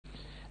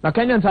Now,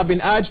 Kenyans have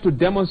been urged to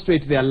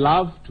demonstrate their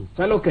love to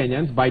fellow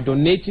Kenyans by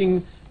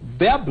donating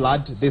their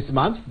blood this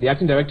month. The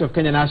acting director of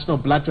Kenya National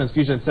Blood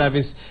Transfusion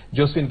Service,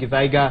 Josephine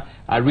Githaiga,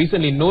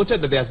 recently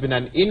noted that there has been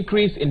an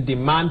increase in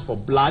demand for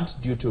blood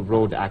due to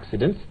road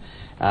accidents.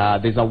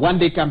 There's a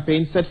one-day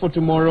campaign set for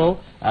tomorrow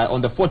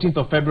on the 14th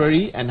of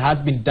February and has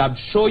been dubbed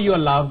Show Your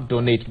Love,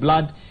 Donate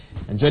Blood.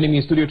 And joining me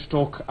in studio to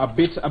talk a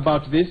bit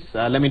about this,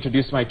 let me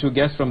introduce my two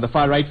guests. From the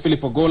far right,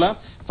 Philip Ogola,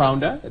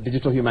 founder, a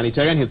digital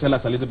humanitarian. He'll tell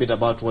us a little bit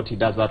about what he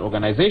does at that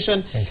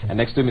organization. And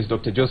next to him is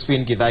Dr.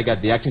 Josephine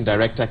Githaiga, the acting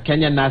director,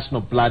 Kenya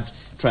National Blood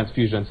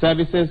Transfusion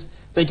Services.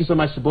 Thank you so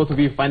much to both of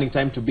you for finding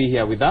time to be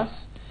here with us.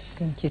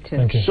 Thank you too.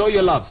 Thank you. Show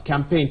Your Love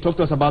campaign. Talk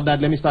to us about that.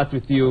 Let me start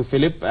with you,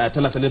 Philip.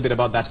 Tell us a little bit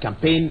about that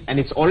campaign and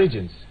its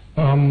origins.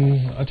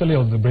 Actually, I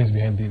was the brains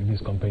behind this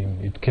campaign.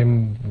 It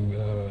came,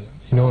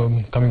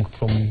 coming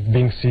from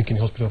being sick in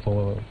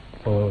hospital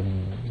for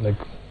like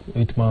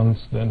 8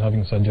 months, then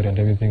having surgery and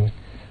everything.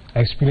 I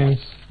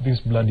experienced this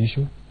blood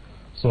issue,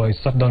 so I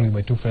sat down with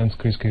my two friends,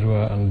 Chris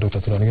Kirua and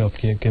Dr. Turaniga of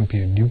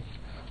KMPDU,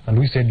 and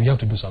we said we have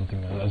to do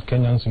something. As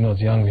Kenyans,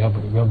 as young, we have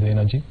the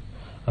energy,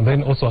 and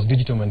then also as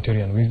digital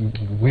humanitarian,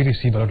 we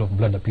receive a lot of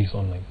blood appeals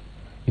online.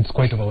 It's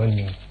quite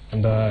overwhelming,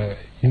 and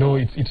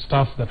it's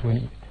tough that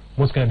when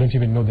most Kenyans don't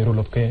even know the role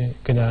of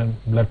Kenya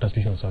Blood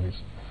Transfusion Service.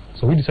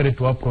 So we decided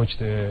to approach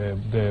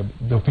the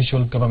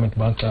official government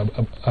bank,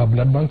 our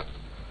blood bank,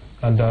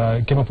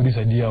 and came up with this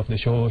idea of the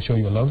Show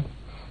Your Love.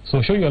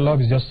 So Show Your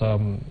Love is just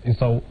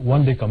it's a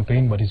one-day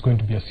campaign, but it's going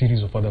to be a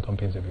series of other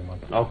campaigns every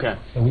month. Okay.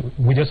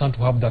 We just want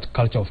to have that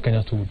culture of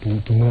Kenyans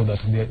to know that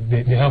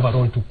they have a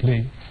role to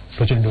play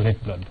to actually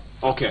donate blood.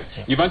 Okay.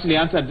 You've actually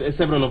answered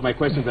several of my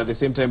questions at the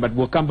same time, but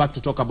we'll come back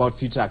to talk about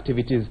future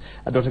activities.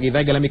 Dr.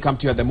 Githaiga, let me come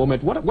to you at the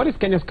moment. What is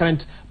Kenya's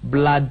current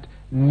blood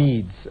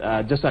needs?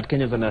 Just so that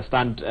Kenyans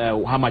understand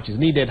how much is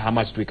needed, how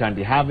much do we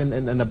currently have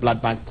in the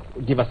blood bank?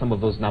 Give us some of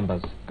those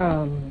numbers.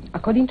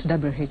 According to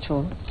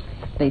WHO,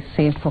 they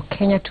say for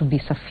Kenya to be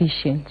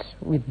sufficient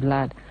with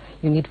blood,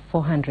 you need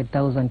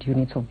 400,000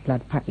 units of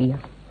blood per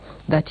year.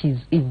 That is,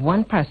 if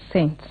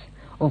 1%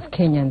 of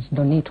Kenyans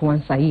donate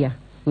once a year,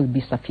 will be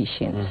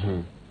sufficient.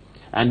 Mm-hmm.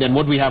 And then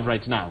what do we have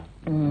right now?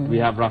 Do we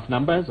have rough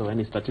numbers or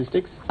any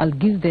statistics? I'll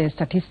give the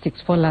statistics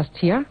for last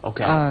year,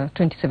 okay.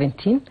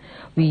 2017.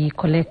 We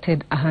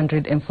collected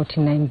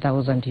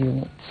 149,000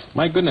 units.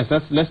 My goodness,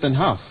 that's less than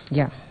half.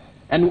 Yeah.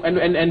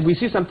 And we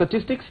see some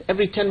statistics.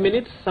 Every 10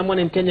 minutes, someone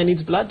in Kenya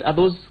needs blood. Are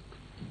those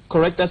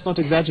correct? That's not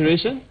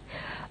exaggeration?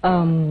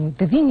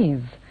 The thing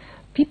is,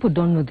 people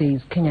don't know there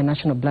is Kenya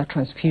National Blood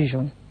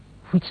Transfusion,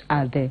 which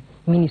are the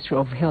Ministry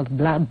of Health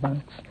blood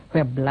banks,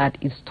 where blood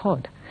is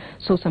stored.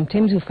 So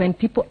sometimes you find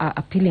people are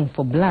appealing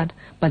for blood,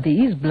 but there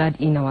is blood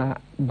in our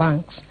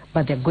banks,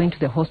 but they're going to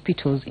the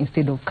hospitals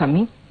instead of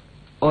coming,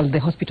 or the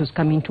hospitals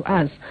coming to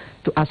us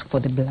to ask for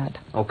the blood.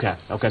 Okay,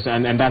 so,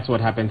 and that's what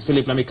happens.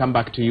 Philip, let me come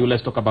back to you.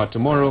 Let's talk about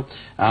tomorrow.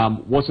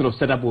 What sort of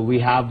setup will we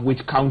have?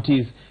 Which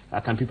counties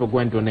can people go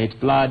and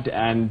donate blood?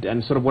 And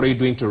sort of what are you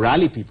doing to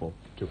rally people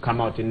to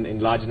come out in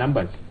large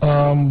numbers?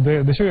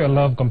 The Show Your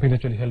Love campaign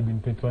actually held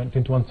in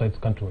 21 sites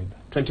countrywide.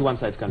 21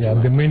 sites countrywide?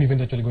 Yeah, the main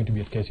event is actually going to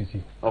be at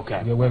KCC.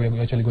 Okay. Where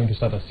we're actually going to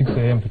start at 6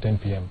 a.m. to 10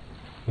 p.m.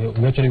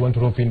 We actually want to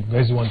rope in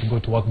guys who want to go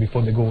to work.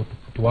 Before they go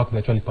to work, they're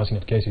actually passing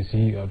at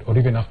KCC, or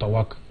even after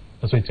work.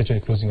 That's why it's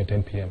actually closing at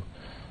 10 p.m.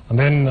 And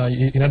then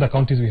in other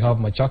counties we have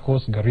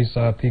Machakos,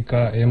 Garissa,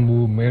 Thika,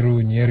 Embu,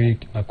 Meru, Nyeri,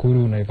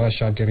 Nakuru,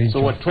 Naivasha, Kericho.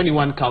 So what,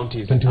 21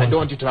 counties? 21. I don't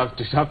want you to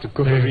have to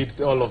go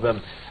read all of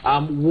them.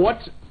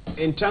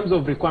 In terms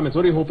of requirements,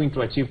 what are you hoping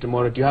to achieve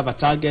tomorrow? Do you have a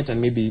target?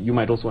 And maybe you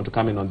might also want to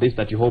come in on this,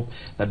 that you hope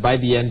that by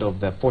the end of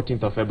the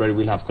 14th of February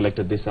we'll have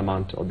collected this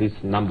amount, or this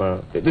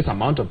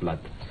amount of blood.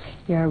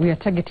 Yeah, we are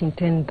targeting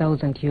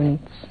 10,000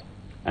 units.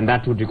 And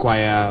that would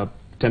require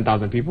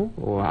 10,000 people?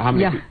 Or how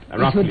many? Yeah,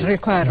 roughly? It would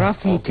require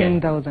roughly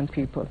 10,000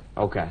 people.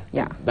 Okay.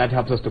 Yeah. That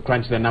helps us to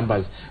crunch the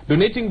numbers.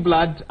 Donating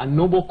blood, a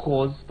noble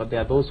cause, but there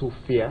are those who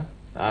fear.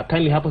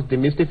 Kindly help us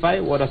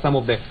demystify what are some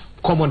of the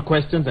common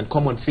questions and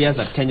common fears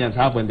that Kenyans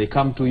have when they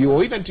come to you,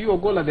 or even to you,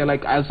 Ogola. They're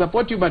like, I'll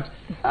support you, but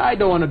I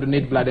don't want to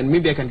donate blood, and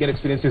maybe I can get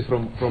experiences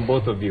from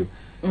both of you.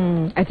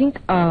 I think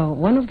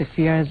one of the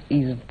fears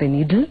is the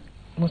needle.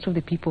 Most of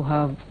the people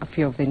have a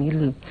fear of the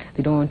needle.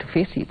 They don't want to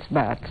face it,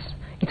 but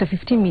it's a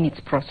 15 minutes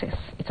process.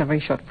 It's a very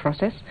short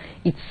process.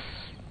 It's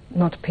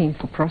not a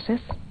painful process.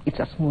 It's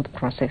a smooth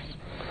process.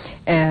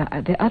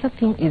 The other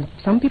thing is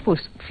some people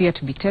fear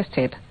to be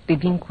tested. They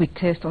think we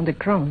test on the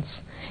grounds,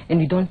 and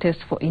we don't test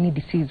for any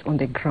disease on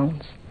the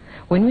grounds.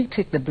 When we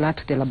take the blood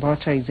to the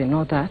laboratories and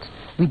all that,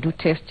 we do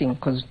testing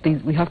because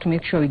we have to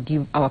make sure we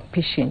give our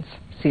patients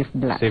safe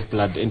blood. Safe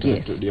blood into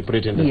you put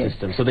it in the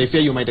system. So they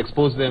fear you might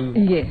expose them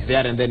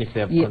there and then if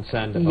they're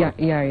concerned about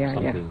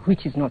something.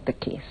 Which is not the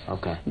case.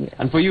 Okay.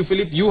 And for you,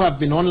 Philip, you have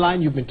been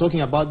online, you've been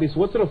talking about this.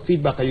 What sort of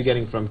feedback are you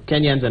getting from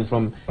Kenyans and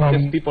from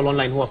just people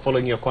online who are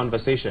following your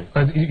conversation?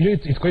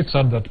 It's quite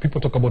sad that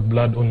people talk about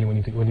blood only when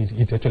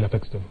it actually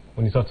affects them.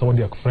 When it's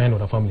somebody, a friend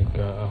or a family.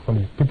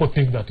 People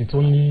think that it's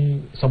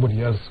only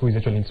somebody else who is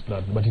actually needs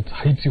blood, but it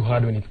hits you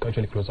hard when it's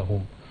actually close at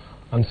home.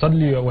 And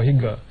sadly,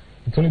 Wahiga,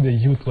 it's only the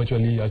youth who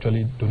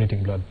actually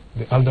donating blood.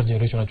 The elder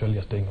generation actually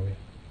are staying away.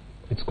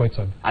 It's quite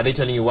sad. Are they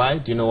telling you why?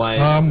 Do you know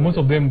why? Most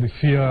of them, they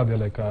fear. They're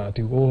like,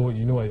 oh,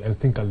 you know, I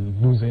think I'll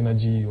lose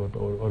energy or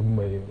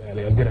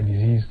I'll get a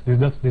disease. There's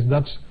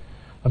that.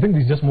 I think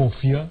there's just more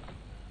fear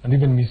and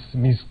even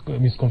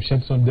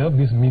misconception. There are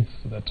these myths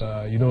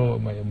that you know,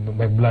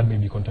 my blood may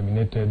be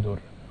contaminated or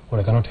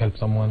I cannot help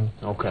someone.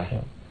 Okay.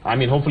 Yeah. I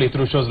mean, hopefully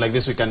through shows like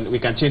this we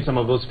can change some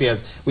of those fears.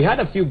 We had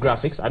a few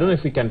graphics. I don't know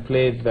if we can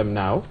play them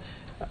now.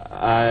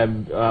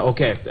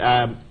 Okay,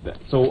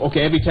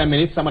 every 10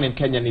 minutes someone in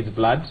Kenya needs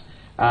blood.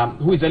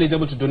 Who is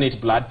eligible to donate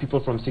blood?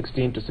 People from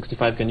 16 to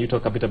 65. Can you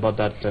talk a bit about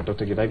that,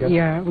 Dr. Githaiga?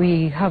 Yeah,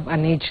 we have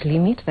an age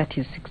limit that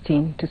is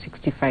 16 to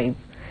 65.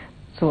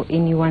 So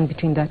anyone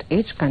between that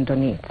age can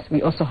donate.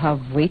 We also have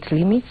weight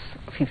limits,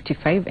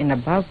 55 and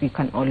above. You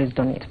can always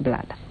donate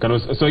blood.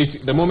 So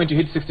if the moment you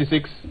hit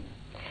 66,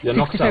 you're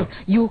knocked out.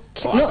 No,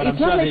 it's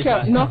not like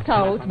you're knocked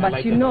out,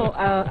 but you know,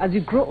 as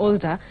you grow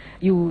older,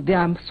 there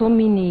are so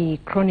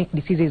many chronic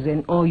diseases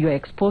and all you're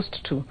exposed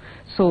to.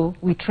 So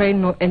we try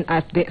not, and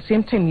at the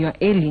same time you're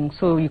ailing,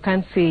 so you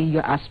can't say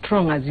you're as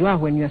strong as you are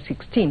when you're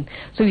 16.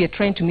 So we are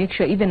trying to make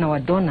sure even our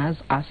donors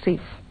are safe.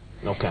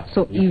 Okay.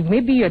 So if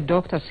maybe your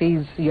doctor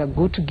says you're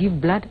good to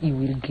give blood, you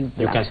will give blood.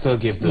 You can still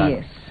give blood.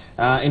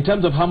 Yes. In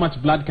terms of how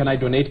much blood can I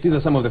donate, these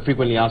are some of the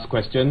frequently asked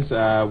questions.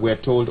 We're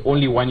told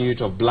only 1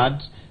 unit of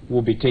blood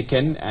will be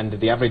taken, and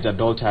the average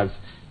adult has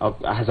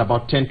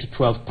about 10 to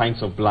 12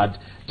 pints of blood.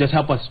 Just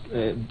help us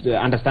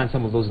understand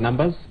some of those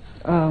numbers.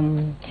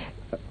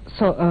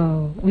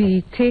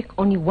 We take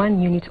only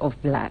 1 unit of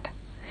blood,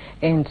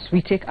 and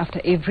we take after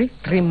every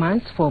 3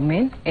 months for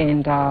men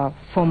and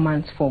 4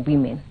 months for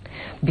women.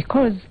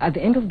 Because at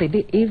the end of the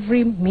day,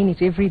 every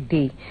minute, every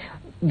day,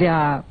 there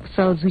are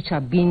cells which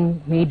are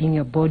being made in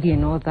your body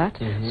and all that.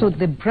 Mm-hmm. So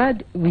the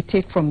blood we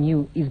take from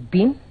you is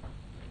being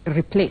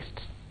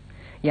replaced.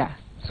 Yeah.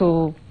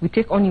 So we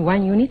take only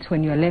 1 unit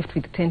when you are left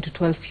with 10 to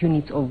 12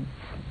 units of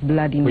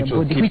blood in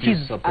your body,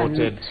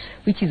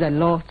 which is a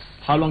lot.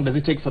 How long does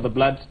it take for the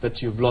blood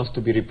that you've lost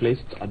to be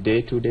replaced? A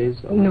day, 2 days?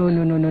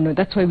 No.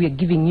 That's why we are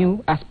giving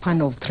you a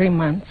span of 3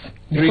 months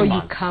before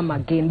you come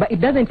again. But it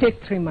doesn't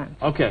take 3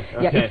 months. Okay.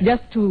 Yeah, it's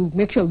just to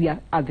make sure we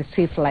are at the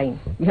safe line.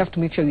 We have to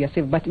make sure we are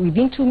safe. But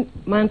within 2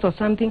 months or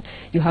something,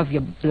 you have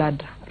your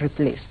blood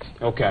replaced.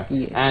 Okay.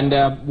 Yes.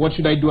 And what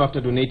should I do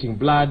after donating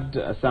blood?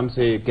 Some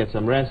say get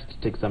some rest,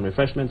 take some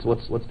refreshments.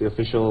 What's the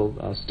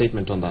official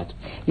statement on that?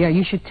 Yeah,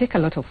 you should take a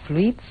lot of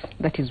fluids.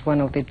 That is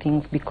one of the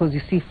things, because you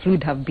see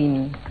fluid have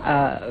been,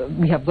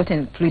 we have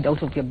gotten fluid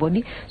out of your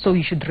body, so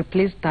you should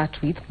replace that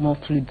with more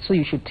fluid. So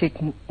you should take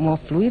more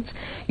fluids.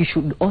 You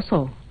should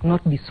also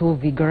not be so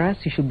vigorous.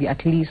 You should be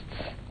at least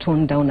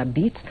toned down a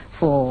bit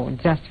for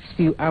just a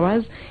few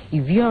hours.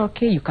 If you're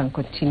okay, you can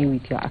continue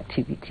with your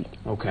activity.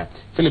 Okay.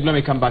 Philip, let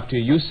me come back to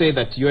you. You say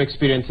that your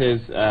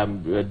experiences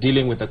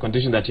dealing with the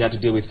condition that you had to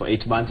deal with for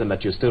 8 months and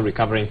that you're still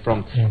recovering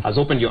from has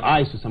opened your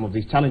eyes to some of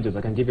these challenges.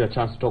 I can give you a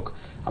chance to talk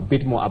a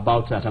bit more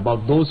about that,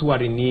 about those who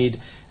are in need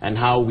and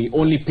how we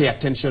only pay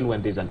attention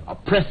when there's a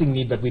pressing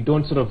need, but we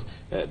don't sort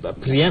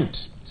of preempt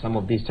some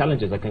of these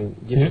challenges. I can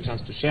give you a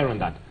chance to share on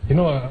that. You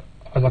know,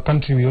 as a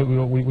country,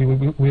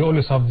 we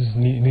always have these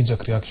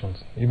knee-jerk reactions.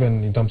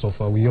 Even in terms of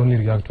we only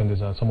react when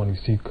there's someone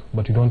is sick,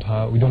 but we don't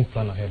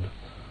plan ahead.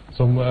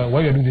 So why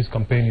we are doing this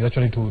campaign is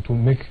actually to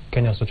make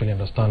Kenyans actually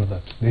understand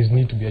that there is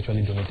need to be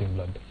actually donating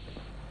blood.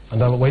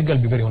 And I'll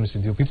be very honest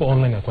with you, people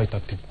online are quite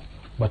active,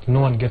 but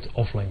no one gets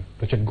offline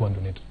to actually go and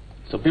donate.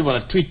 So people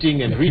are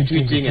tweeting and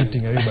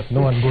retweeting, but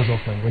no one goes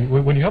offline.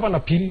 When you have an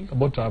appeal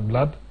about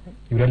blood,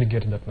 you rarely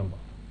get that number.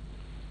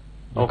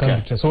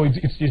 Okay. So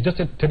it's just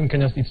telling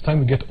Kenyans it's time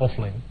to get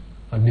offline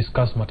and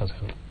discuss matters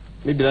health.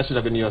 Maybe that should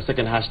have been your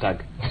second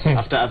hashtag.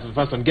 after the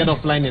first one, get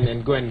offline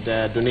and go and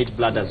donate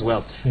blood as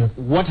well. Yeah.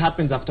 What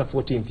happens after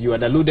 14th? You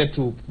had alluded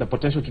to the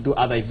potential to do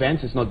other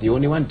events. It's not the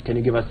only one. Can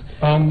you give us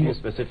more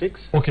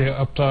specifics? Okay.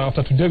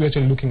 After today, we're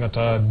actually looking at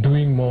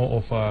doing more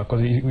of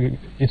because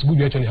it's good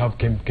we actually have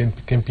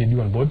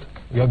KMPD on board.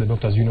 We have the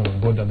Doctors Union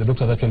on board, and the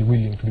doctors are actually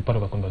willing to be part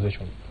of a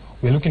conversation.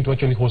 We're looking to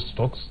actually host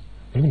talks.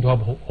 We're looking to have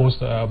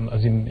hosts,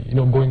 as in,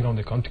 going around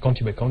the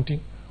county by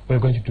county. We're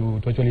going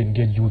to actually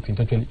engage youth in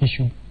actually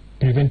issue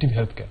preventive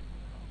healthcare.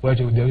 We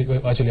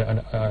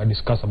actually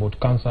discuss about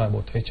cancer,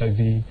 about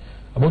HIV,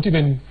 about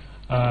even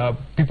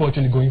people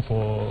actually going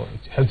for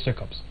health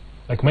checkups.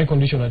 Like my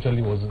condition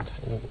actually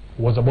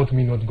was about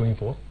me not going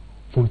for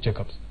full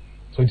checkups.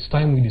 So it's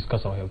time we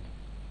discuss our health.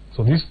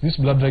 So this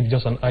blood drive is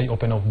just an eye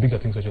opener of bigger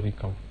things actually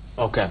come.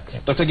 Okay.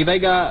 Yeah. Dr.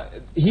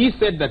 Githaiga, he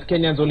said that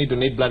Kenyans only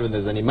donate blood when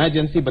there's an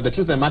emergency, but the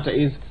truth of the matter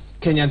is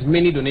Kenyans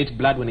mainly donate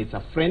blood when it's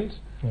a friend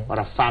or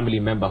a family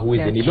member who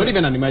is in need. Not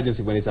even an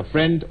emergency, when it's a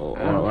friend or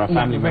a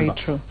family member.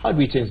 Very true. How do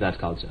we change that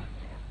culture?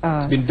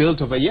 It's been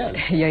built over years.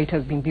 Yeah, it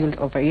has been built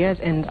over years.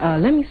 And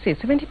let me say,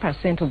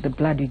 70% of the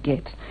blood we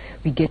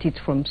get it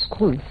from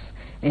schools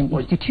and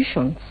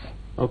institutions.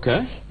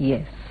 Okay.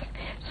 Yes.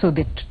 So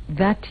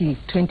that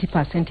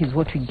 20% is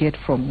what we get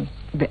from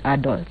the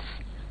adults.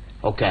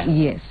 Okay.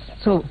 Yes.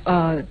 So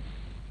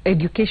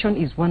education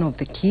is one of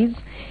the keys,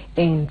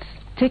 and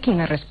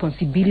taking a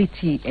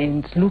responsibility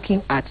and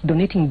looking at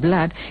donating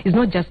blood is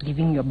not just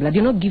giving your blood.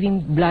 You're not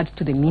giving blood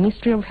to the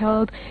Ministry of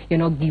Health, you're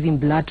not giving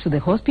blood to the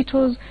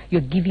hospitals,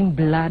 you're giving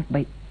blood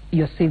by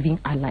you're saving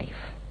a life.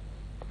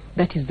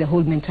 That is the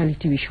whole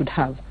mentality we should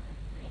have.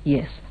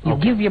 Yes, you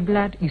give your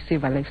blood, you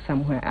save a life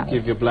somewhere else.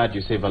 Give your blood,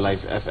 you save a life.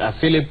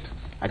 Philip,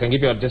 I can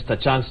give you just a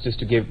chance just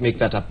to make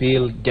that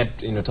appeal.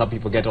 Tell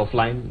people get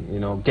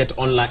offline. Get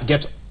online,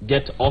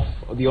 get off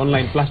the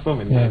online platform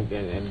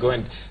and go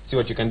and see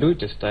what you can do.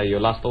 Just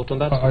your last thought on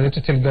that. I have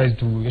to tell guys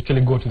to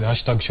actually go to the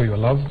hashtag Show Your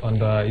Love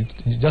and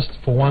just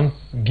for once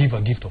give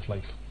a gift of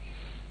life.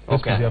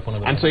 Okay.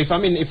 And so if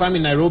I'm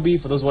in Nairobi,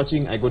 for those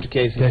watching, I go to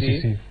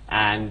KICC.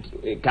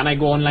 And can I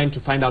go online to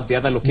find out the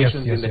other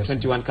locations in the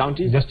 21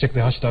 counties? Just check the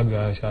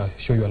hashtag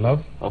Show Your Love.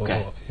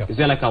 Okay. Is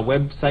there like a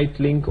website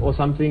link or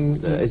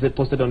something? Is it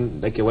posted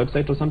on like a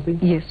website or something?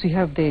 Yes, we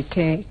have the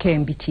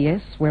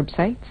KMBTS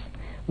website.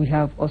 We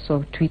have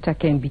also Twitter,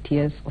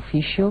 KMBTS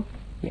official.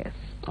 Yes.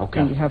 Okay.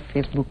 And we have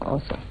Facebook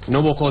also.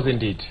 Noble cause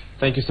indeed.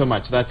 Thank you so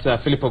much. That's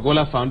Philip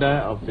Ogolla, founder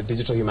of the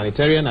Digital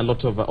Humanitarian, a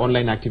lot of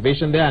online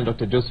activation there, and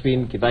Dr.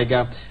 Josephine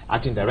Githaiga,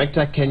 Acting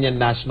Director, Kenyan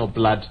National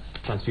Blood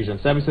Transfusion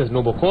Services.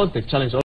 Noble cause. They've challenged